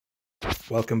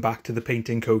Welcome back to the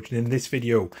Painting Coach, and in this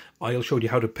video I'll show you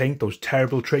how to paint those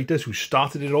terrible traitors who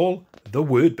started it all, the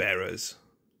Word Bearers.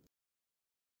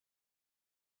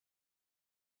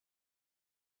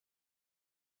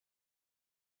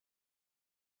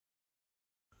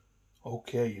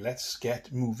 Okay, let's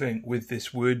get moving with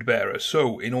this Word Bearer.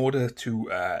 So in order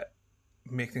to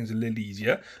make things a little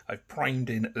easier, I've primed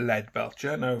in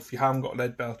Leadbelcher. Now if you haven't got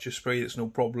Leadbelcher spray, it's no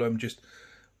problem, just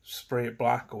spray it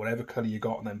black or whatever colour you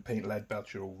got and then paint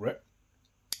Leadbelcher over it.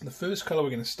 The first colour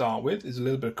we're going to start with is a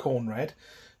little bit of Khorne Red.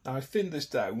 Now I've thinned this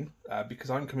down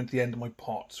because I'm coming to the end of my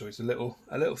pot, so it's a little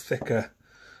thicker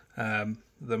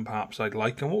than perhaps I'd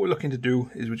like. And what we're looking to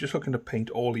do is we're just looking to paint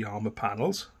all the armour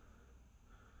panels.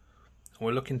 And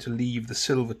we're looking to leave the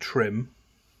silver trim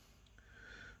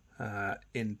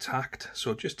intact,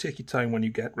 so just take your time when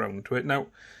you get round to it. Now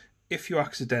if you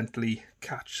accidentally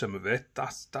catch some of it,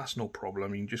 that's no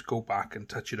problem. You can just go back and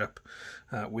touch it up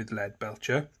with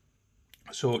Leadbelcher.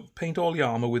 So paint all the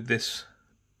armour with this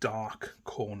dark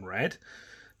Khorne Red,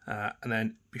 and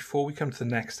then before we come to the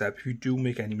next step, if you do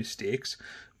make any mistakes,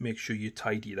 make sure you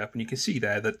tidy it up. And you can see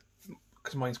there that,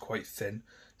 because mine's quite thin,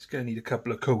 it's going to need a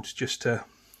couple of coats just to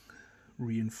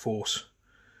reinforce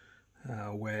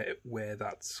where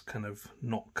that's kind of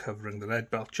not covering the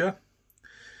Leadbelcher.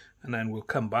 And then we'll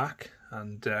come back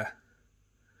and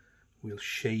we'll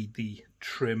shade the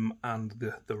trim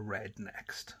and the red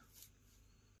next.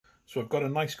 So I've got a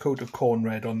nice coat of Khorne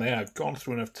Red on there. I've gone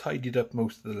through and I've tidied up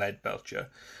most of the Leadbelcher.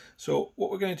 So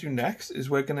what we're going to do next is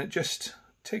we're going to just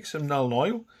take some Nuln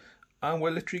Oil and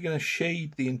we're literally going to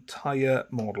shade the entire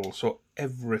model, so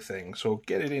everything. So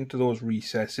get it into those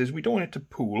recesses. We don't want it to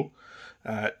pool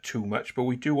too much, but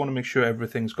we do want to make sure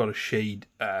everything's got a shade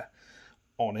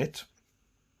on it.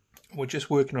 We're just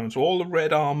working on, so all the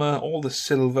red armour, all the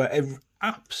silver,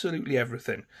 absolutely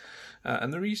everything.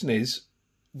 And the reason is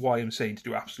why I'm saying to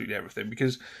do absolutely everything,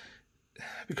 because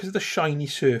of the shiny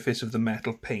surface of the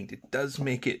metal paint, it does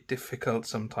make it difficult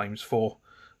sometimes for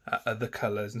other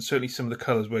colours, and certainly some of the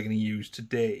colours we're going to use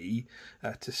today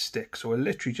to stick. So we're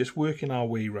literally just working our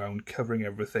way around, covering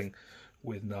everything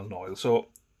with Nuln Oil. So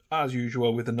as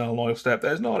usual with the Nuln Oil step,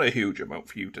 there's not a huge amount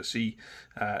for you to see,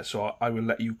 so I will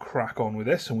let you crack on with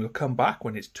this and we'll come back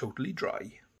when it's totally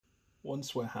dry.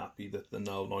 Once we're happy that the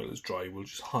Nuln Oil is dry, we'll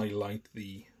just highlight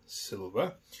the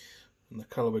silver, and the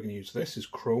colour we're going to use for this is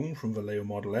Chrome from Vallejo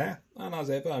Model Air. And as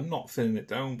ever, I'm not thinning it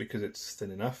down because it's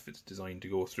thin enough. It's designed to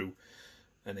go through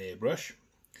an airbrush.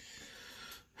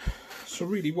 So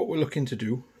really what we're looking to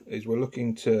do is we're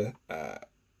looking to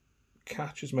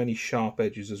catch as many sharp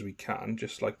edges as we can,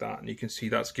 just like that, and you can see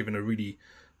that's given a really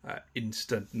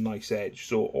instant nice edge.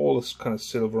 So all this kind of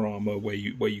silver armour where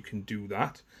you can do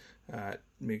that,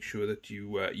 make sure that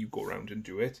you go around and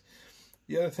do it.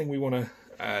 The other thing we want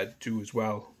to do as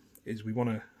well is we want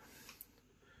to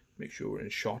make sure we're in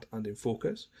shot and in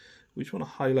focus. We just want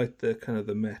to highlight the kind of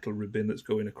the metal ribbon that's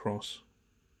going across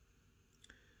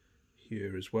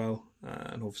here as well,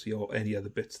 and obviously any other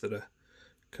bits that are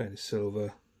kind of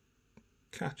silver.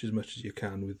 Catch as much as you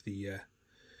can with the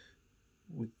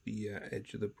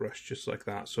edge of the brush, just like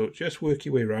that. So just work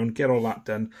your way around, get all that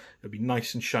done. It'll be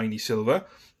nice and shiny silver,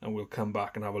 and we'll come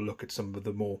back and have a look at some of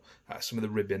the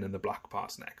ribbon and the black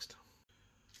parts next.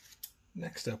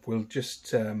 Next up, we'll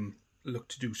just look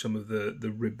to do some of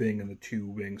the ribbing and the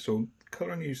tubing. So the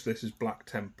colour I'm going to use for this is Black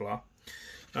Templar. I'm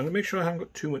going to make sure I haven't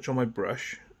got too much on my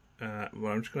brush.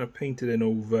 Well, I'm just going to paint it in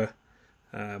over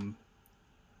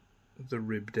the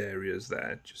ribbed areas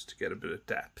there, just to get a bit of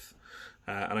depth.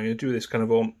 And I'm going to do this kind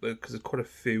of on, because there's quite a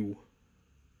few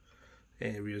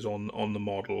areas on the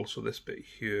model. So this bit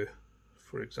here,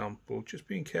 for example, just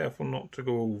being careful not to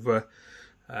go over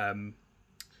the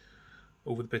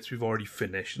bits we've already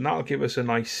finished, and that'll give us a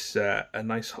nice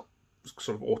sort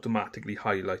of automatically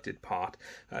highlighted part.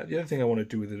 The other thing I want to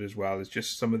do with it as well is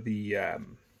just some of the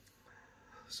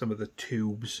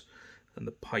tubes and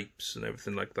the pipes and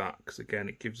everything like that, because again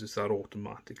it gives us that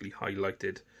automatically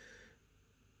highlighted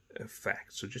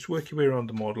effect. So just work your way around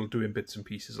the model doing bits and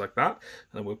pieces like that,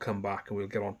 and then we'll come back and we'll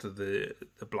get onto the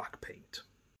black paint.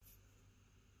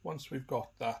 Once we've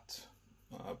got that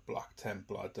Black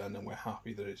Templar done and we're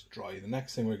happy that it's dry, the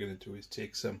next thing we're going to do is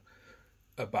take some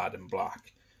Abaddon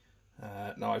Black.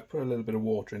 Now I've put a little bit of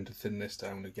water in to thin this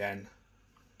down again,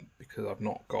 because I've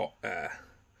not got a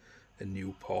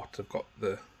new pot. I've got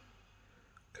the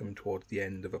coming towards the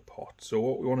end of a pot. So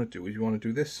what we want to do is we want to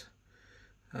do this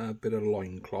bit of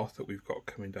loincloth that we've got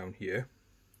coming down here.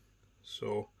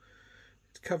 So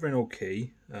it's covering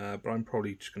okay, but I'm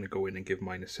probably just going to go in and give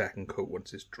mine a second coat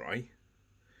once it's dry.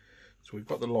 So we've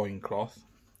got the loincloth.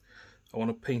 I want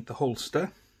to paint the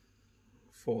holster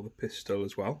for the pistol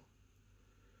as well.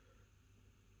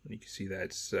 And you can see there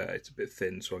it's a bit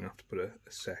thin, so I'm going to have to put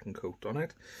a second coat on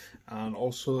it. And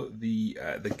also the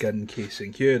gun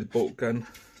casing here, the bolt gun.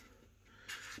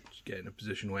 Just get in a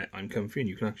position where I'm comfy and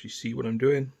you can actually see what I'm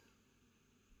doing.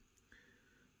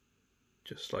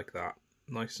 Just like that,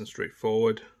 nice and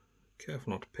straightforward.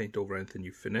 Careful not to paint over anything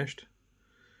you've finished.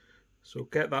 So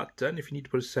get that done. If you need to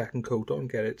put a second coat on,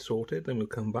 get it sorted, then we'll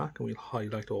come back and we'll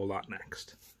highlight all that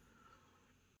next.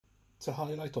 To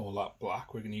highlight all that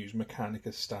black, we're going to use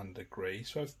Mechanicus Standard Grey.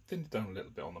 So I've thinned it down a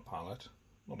little bit on the palette,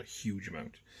 not a huge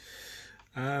amount.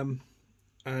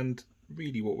 And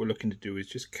really what we're looking to do is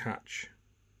just catch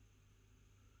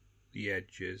the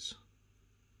edges.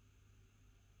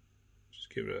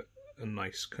 Just give it a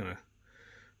nice kind of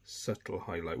subtle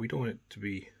highlight. We don't want it to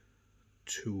be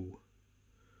too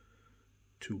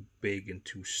big and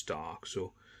too stark,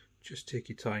 so just take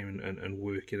your time and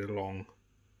work it along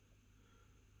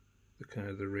the kind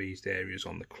of the raised areas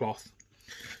on the cloth.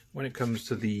 When it comes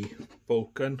to the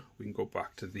bolt gun, we can go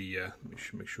back to the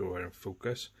make sure we're in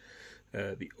focus,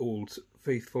 the old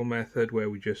faithful method where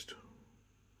we just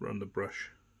run the brush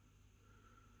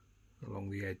along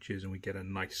the edges and we get a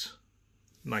nice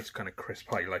kind of crisp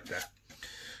highlight there.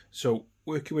 So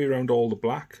work your way around all the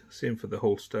black, same for the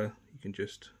holster, you can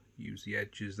just use the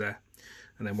edges there,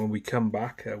 and then when we come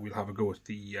back we'll have a go at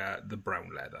the brown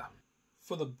leather.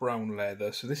 For the brown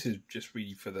leather, so this is just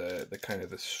really for the kind of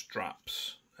the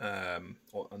straps and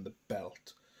the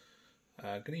belt.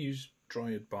 I'm going to use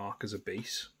Dryad Bark as a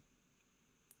base.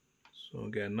 So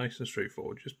again, nice and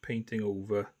straightforward, just painting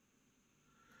over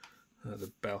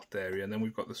the belt area, and then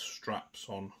we've got the straps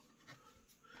on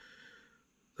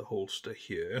the holster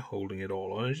here, holding it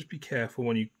all on. And just be careful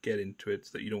when you get into it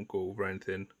so that you don't go over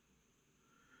anything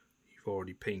you've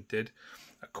already painted.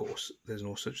 Of course, there's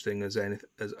no such thing as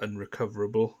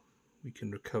unrecoverable. We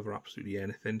can recover absolutely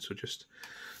anything, so just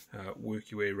work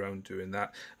your way around doing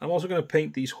that. I'm also going to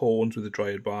paint these horns with the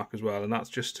Dryad Bark as well, and that's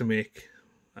just to make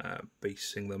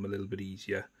basing them a little bit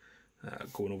easier,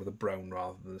 going over the brown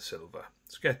rather than the silver.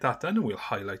 So get that done and we'll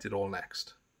highlight it all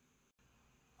next.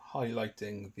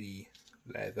 Highlighting the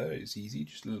leather is easy,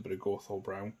 just a little bit of Gorthor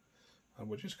Brown, and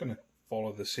we're just going to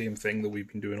follow the same thing that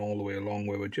we've been doing all the way along,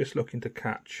 where we're just looking to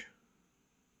catch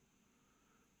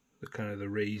the kind of the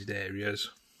raised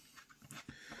areas.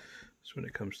 So when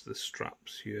it comes to the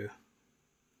straps here,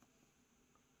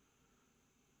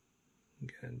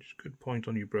 again, just good point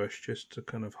on your brush just to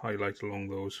kind of highlight along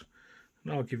those,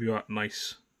 and that'll give you that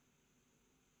nice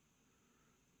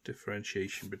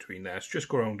differentiation between there. So just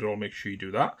go around it all, make sure you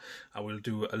do that, and we'll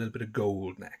do a little bit of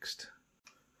gold next.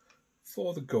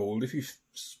 For the gold, if you've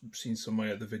seen some of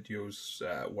my other videos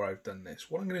where I've done this,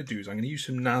 what I'm going to do is I'm going to use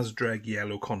some Nazdreg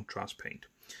Yellow contrast paint,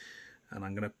 and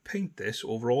I'm going to paint this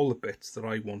over all the bits that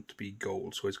I want to be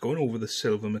gold. So it's going over the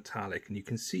silver metallic, and you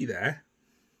can see there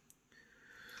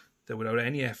that without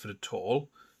any effort at all,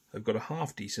 I've got a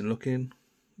half decent looking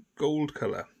gold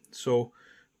colour. So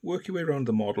work your way around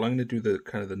the model. I'm going to do the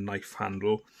kind of the knife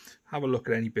handle. Have a look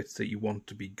at any bits that you want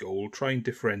to be gold. Try and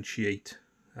differentiate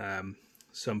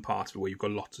some parts of it where you've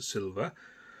got lots of silver,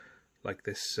 like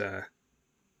this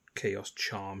Chaos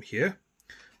Charm here.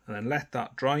 And then let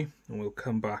that dry, and we'll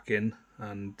come back in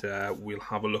and we'll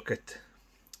have a look at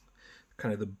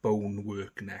kind of the bone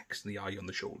work next and the eye on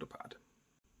the shoulder pad.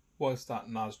 Whilst that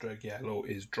Nazdreg Yellow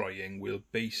is drying, we'll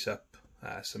base up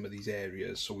some of these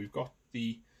areas. So we've got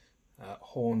the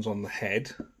horns on the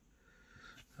head,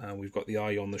 we've got the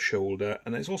eye on the shoulder,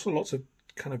 and there's also lots of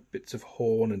kind of bits of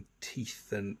horn and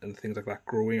teeth and things like that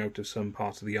growing out of some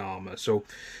parts of the armour. So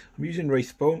I'm using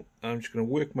Wraithbone. I'm just going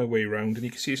to work my way around, and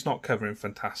you can see it's not covering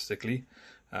fantastically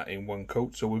in one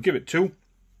coat, so we'll give it two,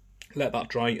 let that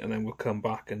dry, and then we'll come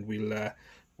back and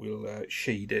we'll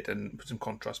shade it and put some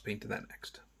contrast paint in there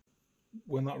next.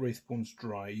 When that Wraithbone's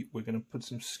dry, we're going to put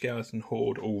some Skeleton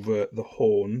Horde over the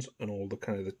horns and all the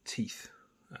kind of the teeth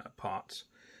parts,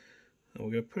 and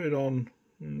we're going to put it on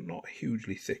not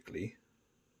hugely thickly,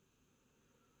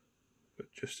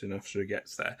 but just enough so it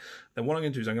gets there. Then what I'm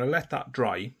going to do is I'm going to let that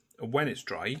dry, and when it's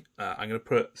dry I'm going to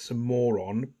put some more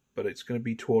on, but it's going to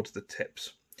be towards the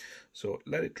tips. So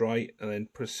let it dry and then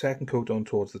put a second coat on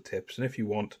towards the tips, and if you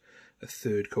want, a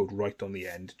third coat right on the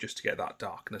end, just to get that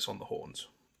darkness on the horns.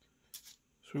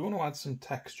 So we want to add some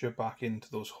texture back into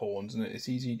those horns, and it's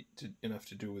easy enough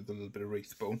to do with a little bit of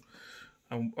Wraithbone.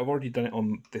 And I've already done it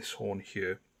on this horn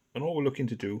here, and all we're looking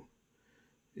to do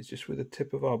is just with the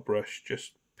tip of our brush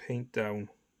just paint down,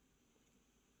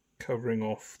 covering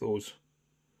off those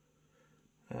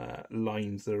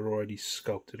lines that are already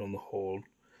sculpted on the horn,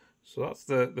 So that's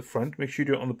the front. Make sure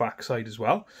you do it on the back side as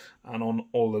well, and on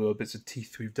all the little bits of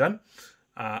teeth we've done.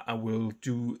 And we'll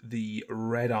do the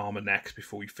red armour next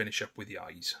before we finish up with the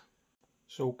eyes.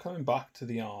 So coming back to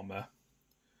the armour,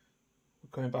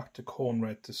 we're going back to Khorne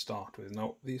Red to start with.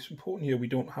 Now it's important here we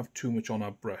don't have too much on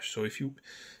our brush, so if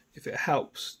it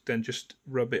helps, then just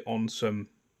rub it on some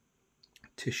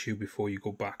tissue before you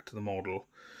go back to the model.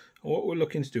 And what we're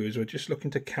looking to do is we're just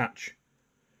looking to catch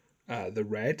the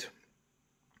red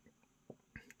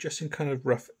just in kind of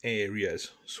rough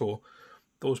areas, so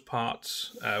those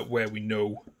parts where we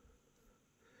know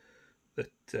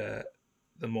that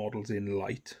the model's in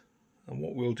light. And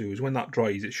what we'll do is when that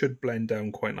dries, it should blend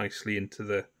down quite nicely into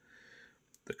the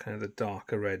kind of the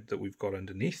darker red that we've got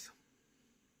underneath.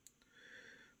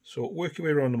 So work your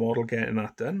way around the model, getting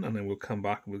that done, and then we'll come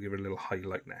back and we'll give it a little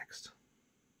highlight next.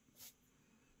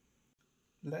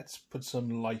 Let's put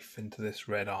some life into this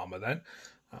red armour then.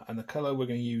 And the colour we're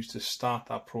going to use to start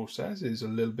that process is a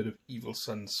little bit of Evil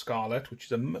Sunz Scarlet, which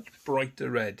is a much brighter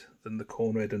red than the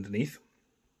Khorne Red underneath.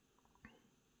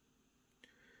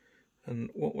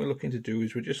 And what we're looking to do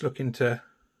is we're just looking to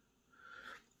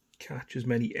catch as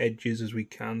many edges as we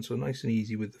can, so nice and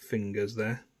easy with the fingers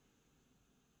there.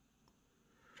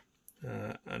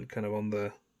 And kind of on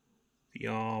the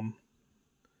arm,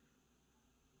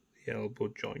 the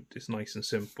elbow joint is nice and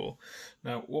simple.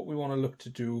 Now what we want to look to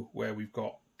do where we've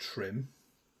got trim,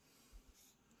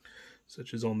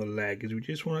 such as on the leg, is we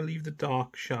just want to leave the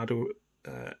dark shadow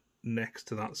next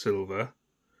to that silver,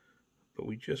 but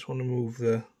we just want to move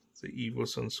the Evil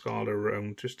Sunz Scarlet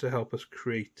around just to help us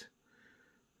create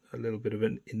a little bit of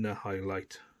an inner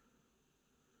highlight,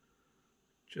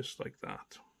 just like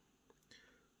that.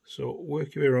 So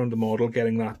work your way around the model,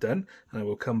 getting that done, and I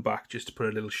will come back just to put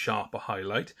a little sharper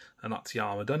highlight, and that's the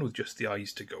armour done with just the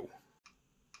eyes to go.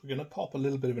 We're going to pop a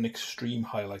little bit of an extreme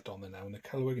highlight on there now, and the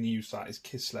colour we're going to use that is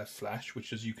Kislev Flesh,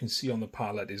 which as you can see on the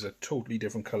palette is a totally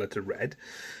different colour to red.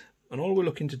 And all we're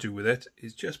looking to do with it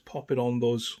is just pop it on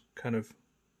those kind of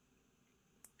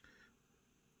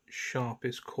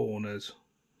sharpest corners,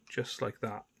 just like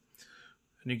that.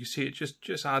 And you can see it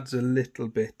just adds a little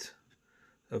bit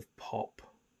of pop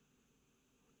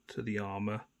to the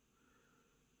armour,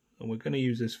 and we're going to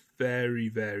use this very,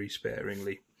 very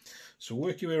sparingly. So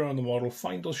work your way around the model,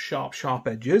 find those sharp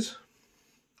edges,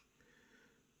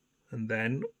 and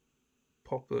then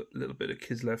pop a little bit of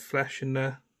Kislev Flesh in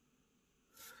there,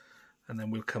 and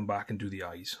then we'll come back and do the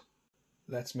eyes.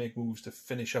 Let's make moves to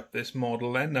finish up this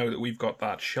model then. Now that we've got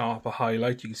that sharper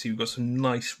highlight, you can see we've got some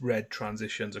nice red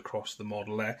transitions across the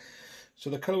model there. So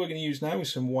the colour we're going to use now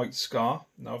is some white scar.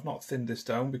 Now I've not thinned this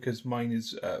down because mine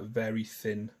is very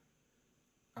thin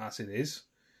as it is.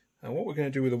 And what we're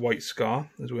going to do with the white scar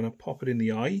is we're going to pop it in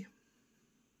the eye.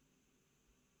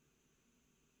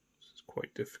 This is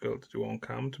quite difficult to do on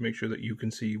cam to make sure that you can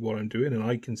see what I'm doing and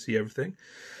I can see everything.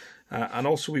 And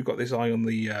also we've got this eye on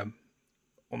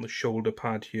the shoulder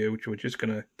pad here, which we're just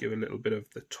going to give a little bit of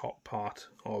the top part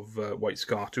of white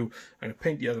scar to. I'm going to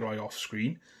paint the other eye off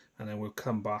screen, and then we'll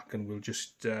come back and we'll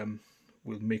just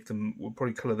we'll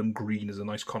probably colour them green as a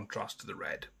nice contrast to the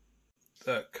red.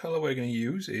 The colour we're going to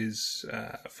use is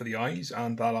for the eyes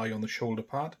and that eye on the shoulder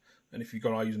pad, and if you've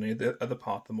got eyes on the other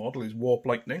part of the model, is Warp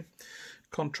Lightning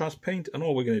contrast paint. And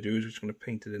all we're going to do is we're just going to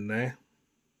paint it in there,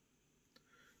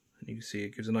 and you can see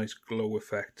it gives a nice glow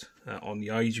effect on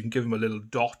the eyes. You can give them a little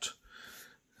dot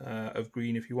of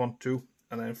green if you want to,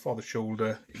 and then for the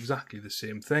shoulder exactly the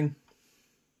same thing.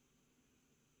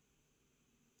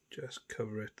 Just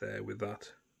cover it there with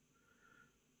that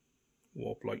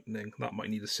Warp Lightning. That might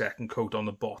need a second coat on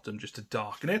the bottom just to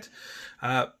darken it.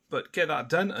 But get that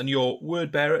done and your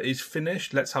word bearer is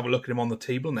finished. Let's have a look at him on the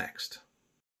table next.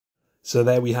 So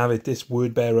there we have it. This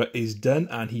word bearer is done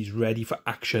and he's ready for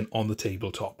action on the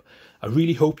tabletop. I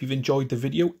really hope you've enjoyed the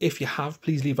video. If you have,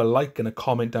 please leave a like and a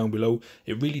comment down below.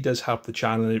 It really does help the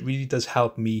channel and it really does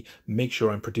help me make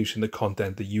sure I'm producing the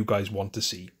content that you guys want to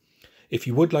see. If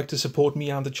you would like to support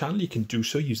me and the channel, you can do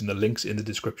so using the links in the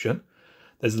description.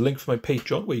 There's a link for my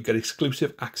Patreon where you get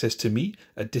exclusive access to me,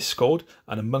 a Discord,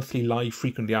 and a monthly live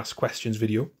frequently asked questions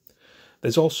video.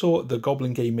 There's also the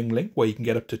Goblin Gaming link where you can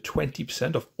get up to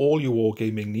 20% of all your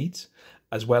wargaming needs,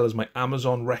 as well as my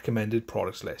Amazon recommended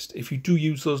products list. If you do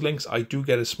use those links, I do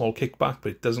get a small kickback,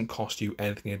 but it doesn't cost you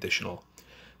anything additional.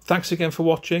 Thanks again for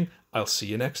watching. I'll see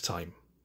you next time.